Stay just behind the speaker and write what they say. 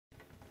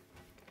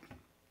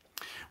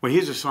Well,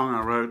 here's a song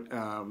I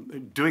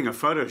wrote doing a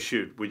photo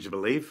shoot, would you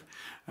believe?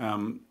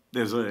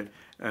 There's the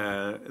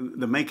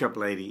makeup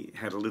lady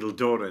had a little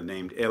daughter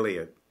named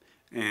Elliot,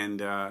 and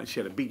she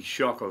had a big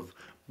shock of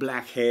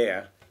black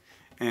hair,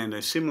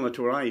 and similar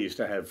to what I used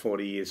to have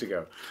 40 years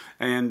ago.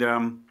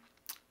 And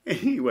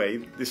anyway,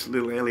 this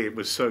little Elliot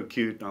was so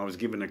cute, and I was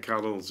giving her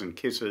cuddles and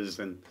kisses,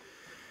 and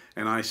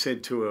I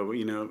said to her,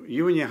 you know,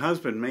 you and your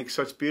husband make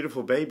such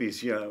beautiful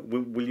babies. Yeah,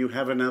 will you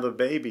have another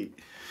baby?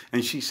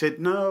 And she said,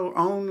 no,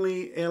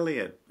 only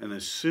Elliot. And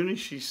as soon as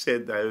she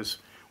said those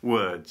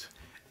words,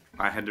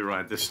 I had to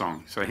write this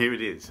song. So here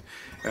it is.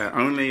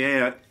 Only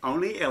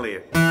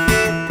Elliot.